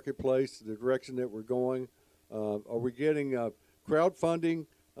in the marketplace, the direction that we're going. Are we getting crowdfunding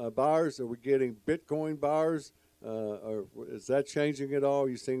buyers? Are we getting Bitcoin buyers? Or is that changing at all? Are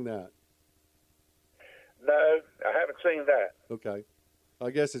you seeing that? No, I haven't seen that. Okay.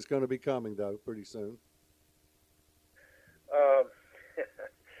 I guess it's going to be coming, though, pretty soon.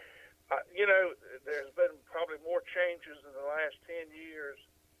 There's been probably more changes in the last 10 years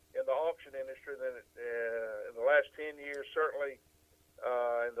in the auction industry than in the last 10 years, certainly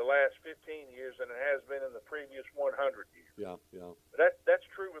in the last 15 years, than it has been in the previous 100 years. Yeah. That's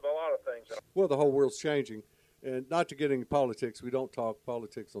true with a lot of things. Well, the whole world's changing. And not to get into politics, we don't talk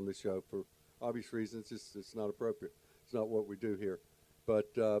politics on this show for obvious reasons. It's not appropriate. It's not what we do here.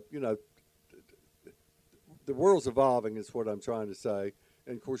 But, the world's evolving is what I'm trying to say.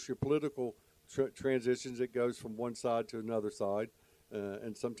 And, of course, your political transitions, it goes from one side to another side,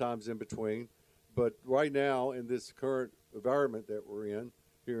 and sometimes in between. But right now, in this current environment that we're in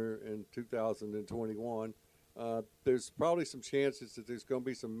here in 2021, there's probably some chances that there's going to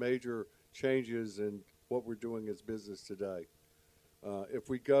be some major changes in what we're doing as business today. If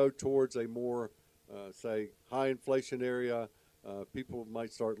we go towards a more, say, high inflation area, people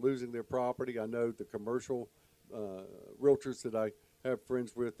might start losing their property. I know the commercial realtors that I have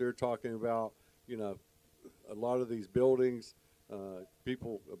friends with, they're talking about, a lot of these buildings,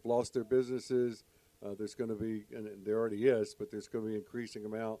 people have lost their businesses. There's going to be, and there already is, but there's going to be an increasing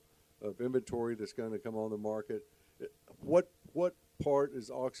amount of inventory that's going to come on the market. What part is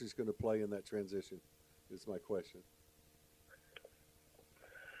auctions going to play in that transition is my question.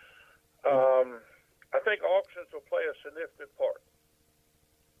 I think auctions will play a significant part.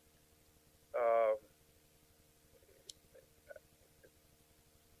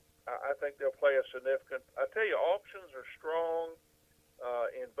 I think they'll play a significant. I tell you, auctions are strong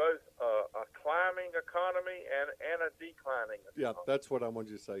in both a climbing economy and a declining economy. Yeah, that's what I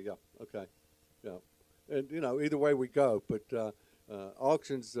wanted you to say. Yeah, okay, yeah, and either way we go, but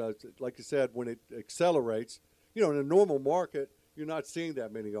auctions, like you said, when it accelerates, in a normal market, you're not seeing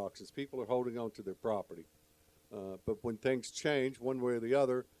that many auctions. People are holding on to their property, but when things change one way or the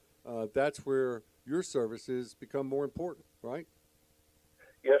other, that's where your services become more important, right?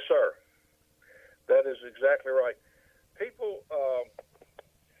 Yes, sir. That is exactly right. People,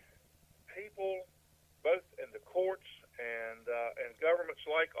 both in the courts and governments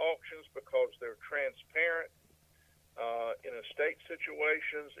like auctions because they're transparent. In estate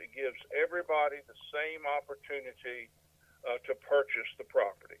situations, it gives everybody the same opportunity to purchase the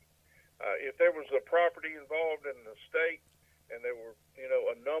property. If there was a property involved in an estate and there were,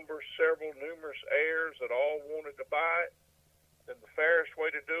 several numerous heirs that all wanted to buy it, then the fairest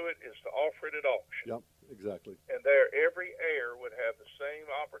way to do it is to offer it at auction. Yep, exactly. And there, every heir would have the same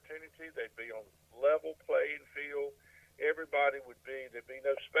opportunity. They'd be on level playing field. There'd be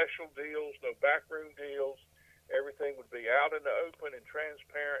no special deals, no backroom deals. Everything would be out in the open and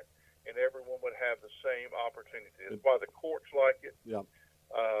transparent, and everyone would have the same opportunity. That's why the courts like it. Yeah.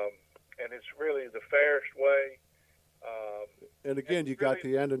 And it's really the fairest way. And again, you got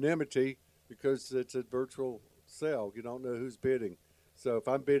the anonymity because it's a virtual sale. You don't know who's bidding. So if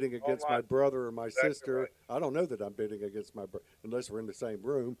I'm bidding against my Online. brother or my Exactly sister, right. I don't know that I'm bidding against my brother unless we're in the same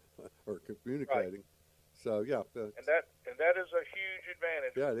room or communicating. So yeah, And that is a huge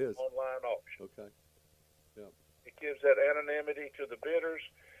advantage yeah, of it is. online auction. Okay. Yeah. It gives that anonymity to the bidders.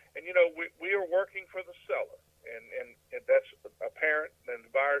 And, we are working for the seller. And that's apparent, and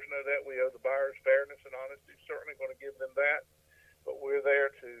the buyers know that. We owe the buyers fairness and honesty. Certainly going to give them that. But we're there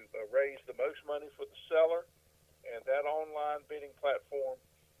to raise the most money for the seller. And that online bidding platform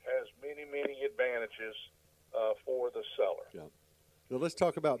has many, many advantages for the seller. Yeah. Now let's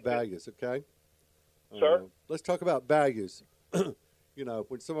talk about values, okay? Sir? Let's talk about values.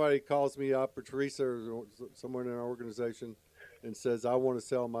 When somebody calls me up, or Teresa or someone in our organization, and says, I want to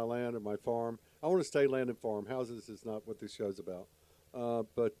sell my land or my farm. I want to stay land and farm. Houses is not what this show's about.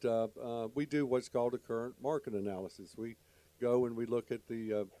 But we do what's called a current market analysis. We go and we look at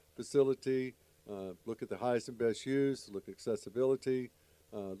the facility, look at the highest and best use, look at accessibility,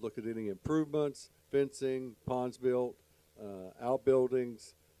 look at any improvements, fencing, ponds built,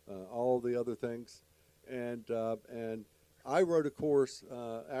 outbuildings, all the other things. And I wrote a course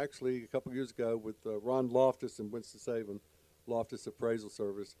actually a couple years ago with Ron Loftus and Winston-Salem, Loftus Appraisal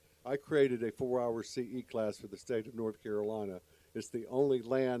Service. I created a 4-hour CE class for the state of North Carolina. It's the only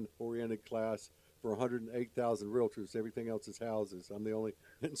land-oriented class for 108,000 realtors. Everything else is houses. I'm the only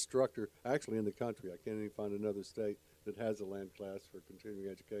instructor actually in the country. I can't even find another state that has a land class for continuing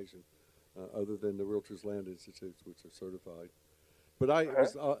education other than the Realtors Land Institutes, which are certified. But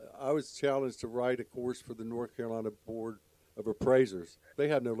I was challenged to write a course for the North Carolina Board of Appraisers. They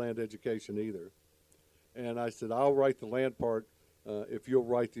have no land education either. And I said, I'll write the land part if you'll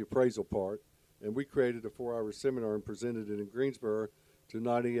write the appraisal part. And we created a 4-hour seminar and presented it in Greensboro to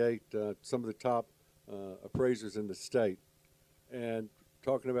 98, some of the top appraisers in the state. And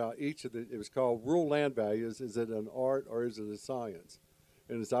talking about each of it was called Rural Land Values. Is it an art or is it a science?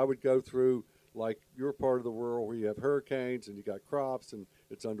 And as I would go through, like your part of the world where you have hurricanes and you got crops and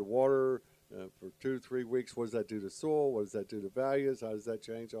it's underwater for 2-3 weeks, what does that do to soil? What does that do to values? How does that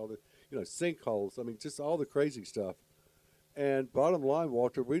change all the, sinkholes? I mean, just all the crazy stuff. And bottom line,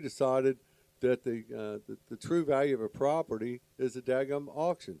 Walter, we decided that the true value of a property is a daggum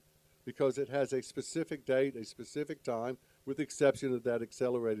auction because it has a specific date, a specific time, with the exception of that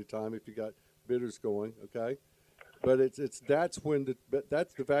accelerated time if you got bidders going, okay? But that's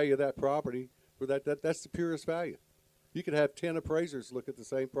the value of that property. For that's the purest value. You could have 10 appraisers look at the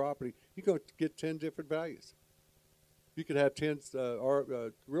same property. You can get 10 different values. You could have 10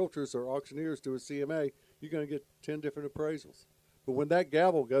 realtors or auctioneers do a CMA. You're going to get 10 different appraisals. But when that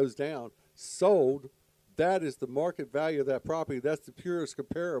gavel goes down, sold, that is the market value of that property. That's the purest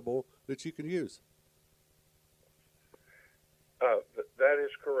comparable that you can use. That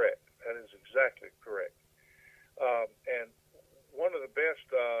is correct. That is exactly correct. And one of the best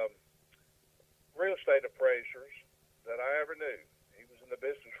real estate appraisers that I ever knew, he was in the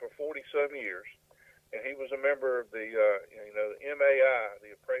business for 40-some years, and he was a member of the MAI,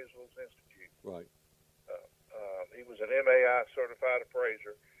 the Appraisals Institute. Right. He was an MAI certified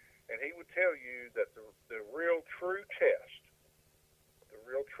appraiser, and he would tell you that the real true test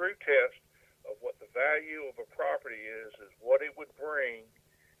of what the value of a property is what it would bring,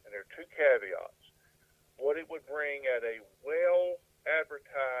 and there are two caveats, what it would bring at a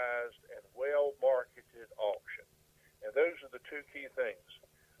well-advertised and well-marketed auction. And those are the two key things,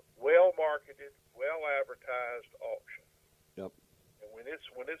 well-marketed, well-advertised auction. Yep. And when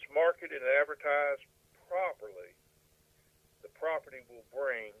it's marketed and advertised properly, the property will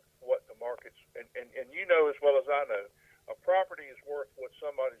bring what the market's, and you know as well as I know, a property is worth what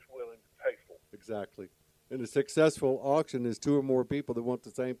somebody's willing to pay for. Exactly. And a successful auction is 2 or more people that want the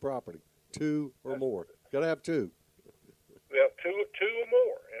same property. 2 or more. Got to have 2. Well, two or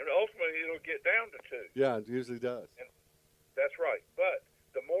more, and ultimately it'll get down to 2. Yeah, it usually does. And that's right. But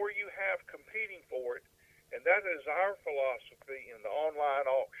the more you have competing for it, and that is our philosophy in the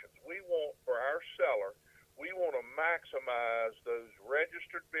online auctions. We want, for our seller, we want to maximize those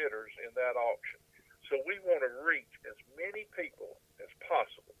registered bidders in that auction. So we want to reach as many people as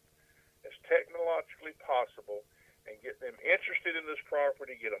possible, as technologically possible, and get them interested in this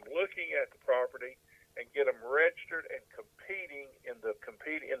property, get them looking at the property, and get them registered and competing in the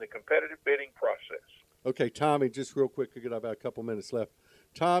competitive bidding process. Okay, timing, just real quick, we got about a couple minutes left.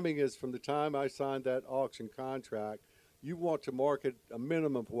 Timing is from the time I signed that auction contract. You want to market a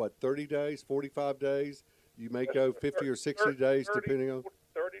minimum of what, 30 days, 45 days? You may go 50 or 60 days, depending on.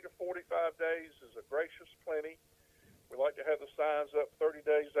 30 to 45 days is a gracious plenty. We like to have the signs up 30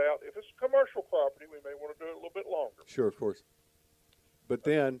 days out. If it's a commercial property, we may want to do it a little bit longer. Sure, of course. But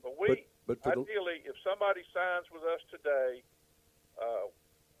then, But but for ideally, if somebody signs with us today,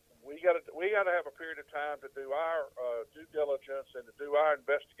 we got to have a period of time to do our due diligence and to do our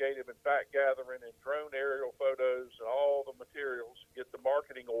investigative and fact gathering and drone aerial photos and all the materials, get the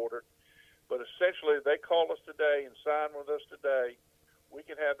marketing ordered. But essentially, if they call us today and sign with us today, we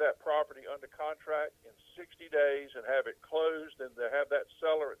can have that property under contract in 60 days and have it closed and to have that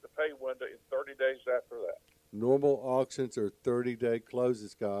seller at the pay window in 30 days after that. Normal auctions are 30-day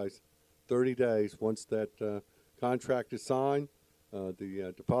closes, guys. 30 days. Once that contract is signed,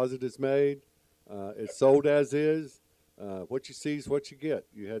 the deposit is made, it's sold as is. What you see is what you get.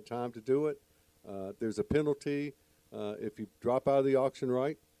 You had time to do it. There's a penalty if you drop out of the auction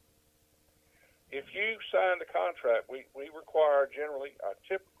right. If you sign the contract, we require generally, our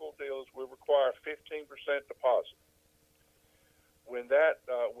typical deal is we require 15% deposit. When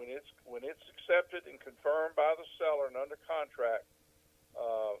it's accepted and confirmed by the seller and under contract,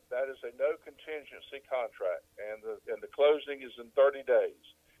 that is a no contingency contract, and the closing is in 30 days.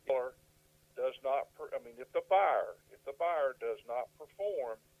 Does not. If the buyer does not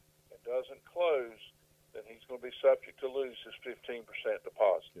perform and doesn't close, then he's going to be subject to lose his 15%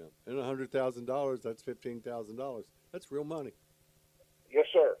 deposit. Yeah, and $100,000, that's $15,000. That's real money. Yes,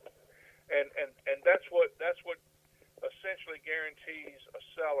 sir. And that's what essentially guarantees a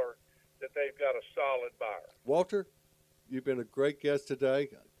seller that they've got a solid buyer. Walter, you've been a great guest today.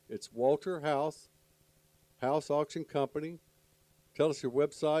 It's Walter House Auction Company. Tell us your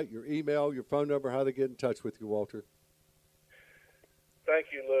website, your email, your phone number, how to get in touch with you, Walter.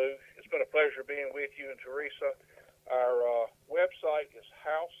 Thank you, Lou. It's been a pleasure being with you and Teresa. Our website is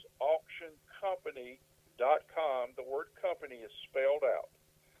houseauctioncompany.com. The word company is spelled out.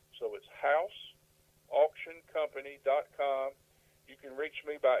 So it's houseauctioncompany.com. You can reach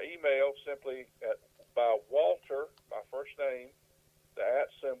me by email simply by Walter, my first name, the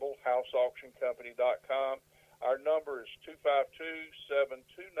 @ symbol, houseauctioncompany.com. Our number is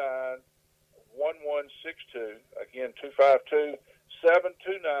 252-729-1162. Again,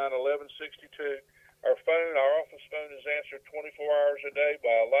 252-729-1162. Our office phone is answered 24 hours a day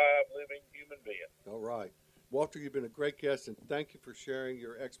by a live, living human being. All right. Walter, you've been a great guest, and thank you for sharing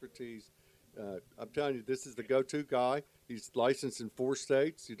your expertise. I'm telling you, this is the go-to guy. He's licensed in 4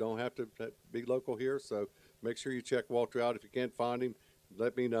 states. You don't have to be local here, so make sure you check Walter out. If you can't find him,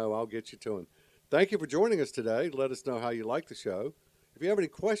 let me know. I'll get you to him. Thank you for joining us today. Let us know how you like the show. If you have any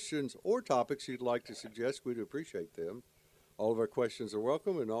questions or topics you'd like to suggest, we'd appreciate them. All of our questions are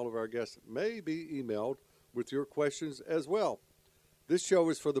welcome, and all of our guests may be emailed with your questions as well. This show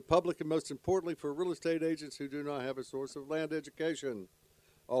is for the public and, most importantly, for real estate agents who do not have a source of land education.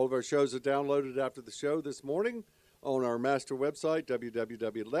 All of our shows are downloaded after the show this morning on our master website,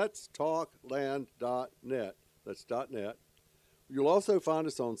 www.letstalkland.net. That's .net. You'll also find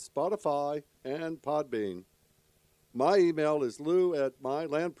us on Spotify and Podbean. My email is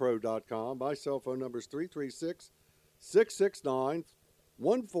lou@mylandpro.com. My cell phone number is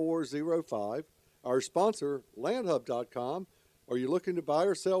 336-669-1405. Our sponsor, landhub.com. Are you looking to buy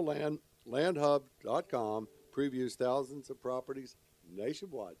or sell land? Landhub.com previews thousands of properties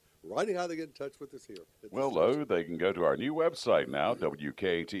nationwide. Righty, how they get in touch with us here? Well, Lou, they can go to our new website now,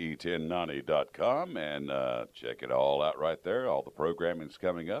 WKTE1090.com, and check it all out right there. All the programming's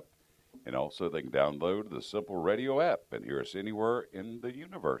coming up. And also they can download the Simple Radio app and hear us anywhere in the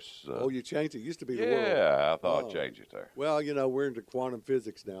universe. You changed it. It used to be the world. Yeah, I thought I'd change it there. Well, we're into quantum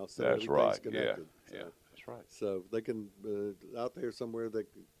physics now, so that's right. Connected. Yeah, that's right. So they can, out there somewhere,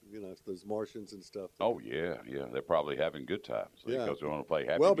 those Martians and stuff. Oh, yeah. They're probably having good times because they want to play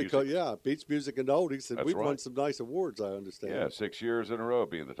happy music. Beach Music and Oldies, and we've won some nice awards, I understand. Yeah, 6 years in a row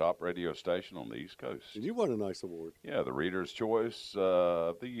being the top radio station on the East Coast. And you won a nice award. Yeah, the Reader's Choice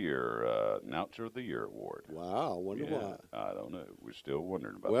of the Year, Announcer of the Year Award. Wow, I wonder why. I don't know. We're still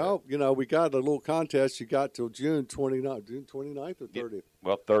wondering about that. Well, we got a little contest. You got till June 29th. June 29th or 30th? Yeah,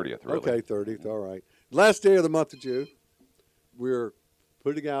 well, 30th, really. Okay, 30th, all right. Last day of the month of June, we're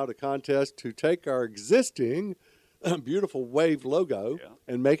putting out a contest to take our existing beautiful Wave logo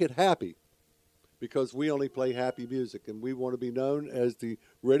and make it happy, because we only play happy music, and we want to be known as the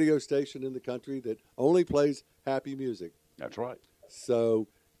radio station in the country that only plays happy music. That's right. So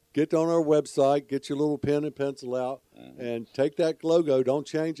get on our website, get your little pen and pencil out, and take that logo. Don't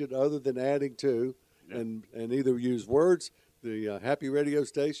change it other than adding to, and either use words, the happy radio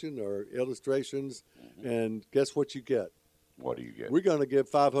station, or illustrations, and guess what you get? What do you get? We're going to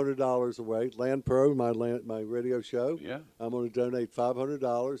give $500 away. Land Pro, my radio show. Yeah. I'm going to donate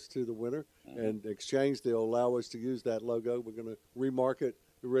 $500 to the winner. And in exchange, they'll allow us to use that logo. We're going to remarket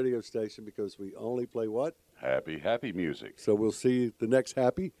the radio station because we only play what? Happy music. So we'll see you the next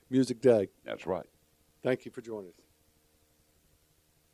Happy Music Day. That's right. Thank you for joining us.